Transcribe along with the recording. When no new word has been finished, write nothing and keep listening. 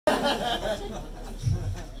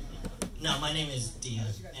No, my name is Diya,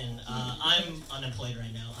 and I'm unemployed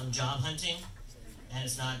right now. I'm job hunting, and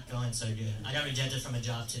it's not going so good. I got rejected from a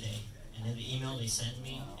job today, and in the email they sent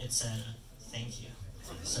me, it said, thank you.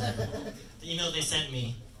 So, the email they sent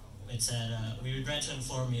me, it said, we regret to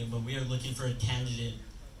inform you, but we are looking for a candidate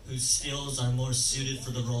whose skills are more suited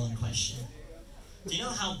for the role in question. Do you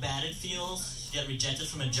know how bad it feels to get rejected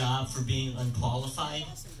from a job for being unqualified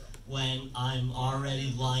when I'm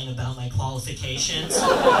already lying about my qualifications?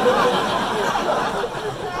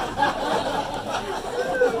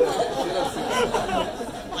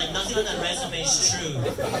 Like, nothing on that resume is true.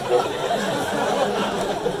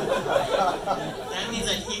 That means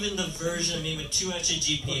that even the version of me with 2 extra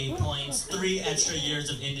GPA points, 3 extra years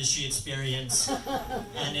of industry experience,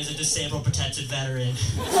 and is a disabled protected veteran.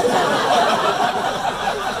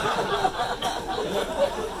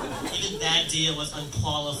 Even that Diya was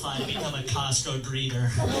unqualified to become a Costco greeter.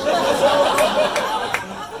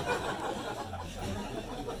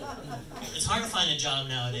 It's hard to find a job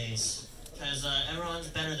nowadays, because everyone's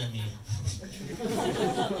better than me.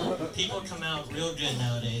 People come out real good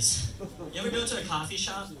nowadays. You ever go to a coffee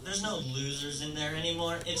shop? There's no losers in there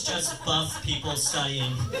anymore. It's just buff people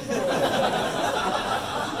studying.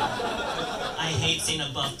 I hate seeing a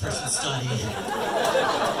buff person study.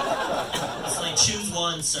 It's like, choose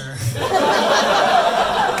one, sir.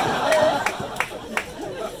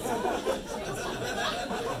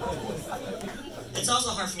 It's also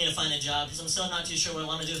hard for me to find a job because I'm still not too sure what I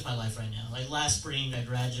want to do with my life right now. Like last spring, I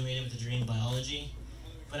graduated with a degree in biology,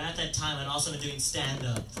 but at that time, I'd also been doing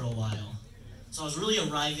stand-up for a while. So I was really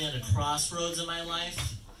arriving at a crossroads in my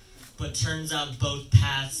life, but turns out both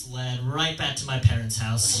paths led right back to my parents'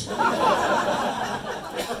 house.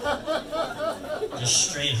 Just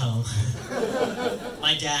straight home.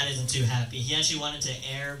 My dad isn't too happy. He actually wanted to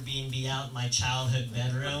Airbnb out my childhood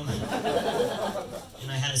bedroom. And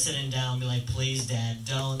I had to sit him down and be like, please, Dad,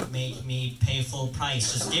 don't make me pay full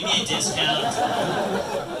price. Just give me a discount.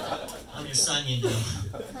 I'm your son, you know.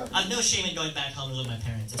 I have no shame in going back home to live with my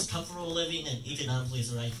parents. It's comfortable living and economically is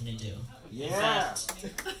the right thing to do. Yeah. In fact,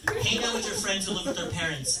 hang out with your friends who live with their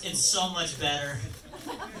parents. It's so much better.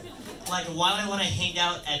 Like, why would I want to hang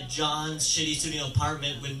out at John's shitty studio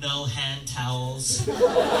apartment with no hand towels?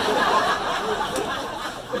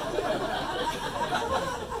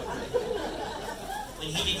 When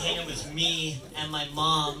he can hang out with me and my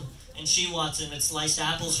mom, and she walks in with sliced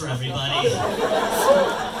apples for everybody.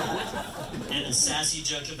 And a sassy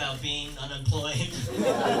joke about being unemployed.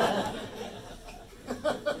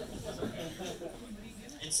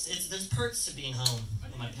 There's perks to being home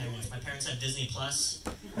with my parents. My parents have Disney Plus,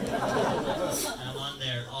 and I'm on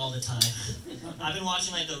there all the time. I've been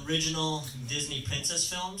watching like the original Disney princess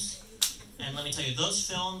films, and let me tell you, those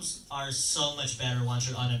films are so much better once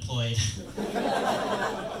you're unemployed.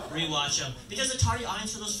 Rewatch them. Because the target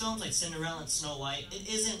audience for those films, like Cinderella and Snow White, it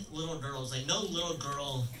isn't little girls. Like, no little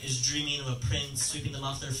girl is dreaming of a prince sweeping them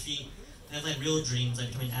off their feet. They have like real dreams, like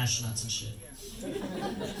becoming astronauts and shit.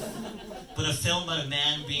 But a film about a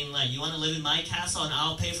man being like, you want to live in my castle and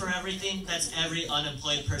I'll pay for everything? That's every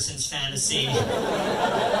unemployed person's fantasy.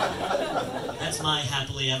 That's my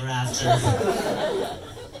happily ever after.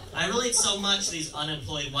 I relate so much to these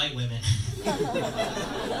unemployed white women.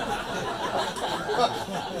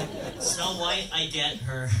 Snow White, I get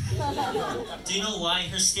her. Do you know why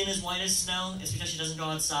her skin is white as snow? It's because she doesn't go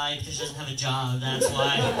outside, because she doesn't have a job, that's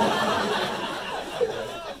why.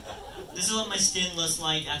 This is what my skin looks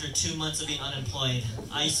like after 2 months of being unemployed.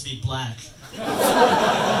 I used to be black.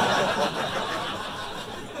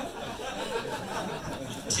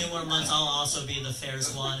 2 more months, I'll also be the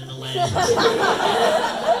fairest one in the land.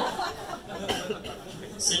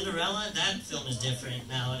 Cinderella, that film is different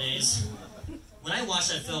nowadays. When I watched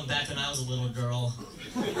that film back when I was a little girl,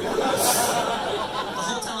 the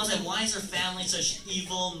whole time I was like, why is her family such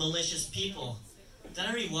evil, malicious people? Then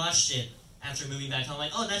I rewatched it after moving back home,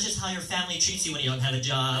 like, oh, that's just how your family treats you when you don't have a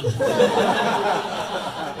job.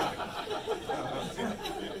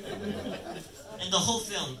 And the whole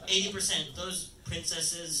film, 80%, those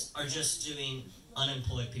princesses are just doing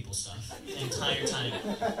unemployed people stuff the entire time.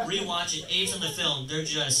 Rewatch it, 80% of the film, they're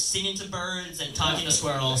just singing to birds and talking to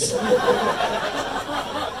squirrels. The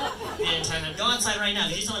entire time. Go outside right now.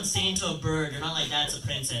 If you see someone singing to a bird, you're not like, that's a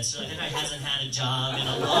princess. You're like, that guy hasn't had a job in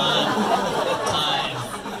a long time.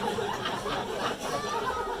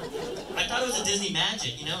 I thought it was a Disney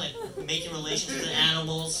magic, you know, like making relations with the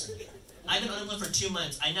animals. I've been unemployed for 2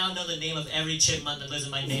 months. I now know the name of every chipmunk that lives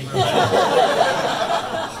in my neighborhood.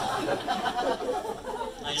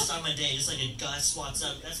 I just started my day, just like a Gus walks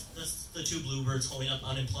up. That's the 2 bluebirds holding up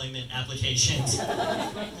unemployment applications.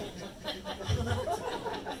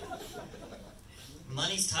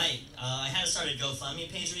 money's tight. I had to start a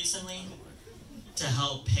GoFundMe page recently to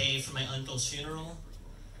help pay for my uncle's funeral,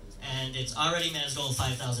 and it's already met its goal of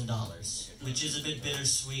 $5,000, which is a bit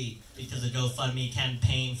bittersweet because the GoFundMe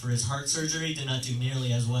campaign for his heart surgery did not do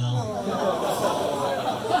nearly as well.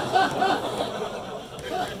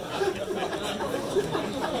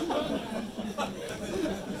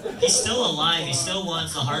 He's still alive, he still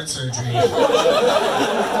wants the heart surgery.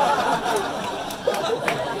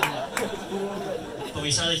 But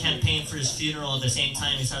we started the campaign for his funeral at the same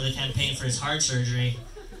time we started the campaign for his heart surgery.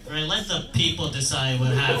 Right, let the people decide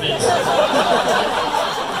what happens.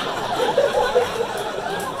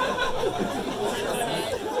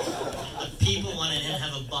 The people wanted him to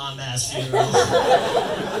have a bomb-ass funeral.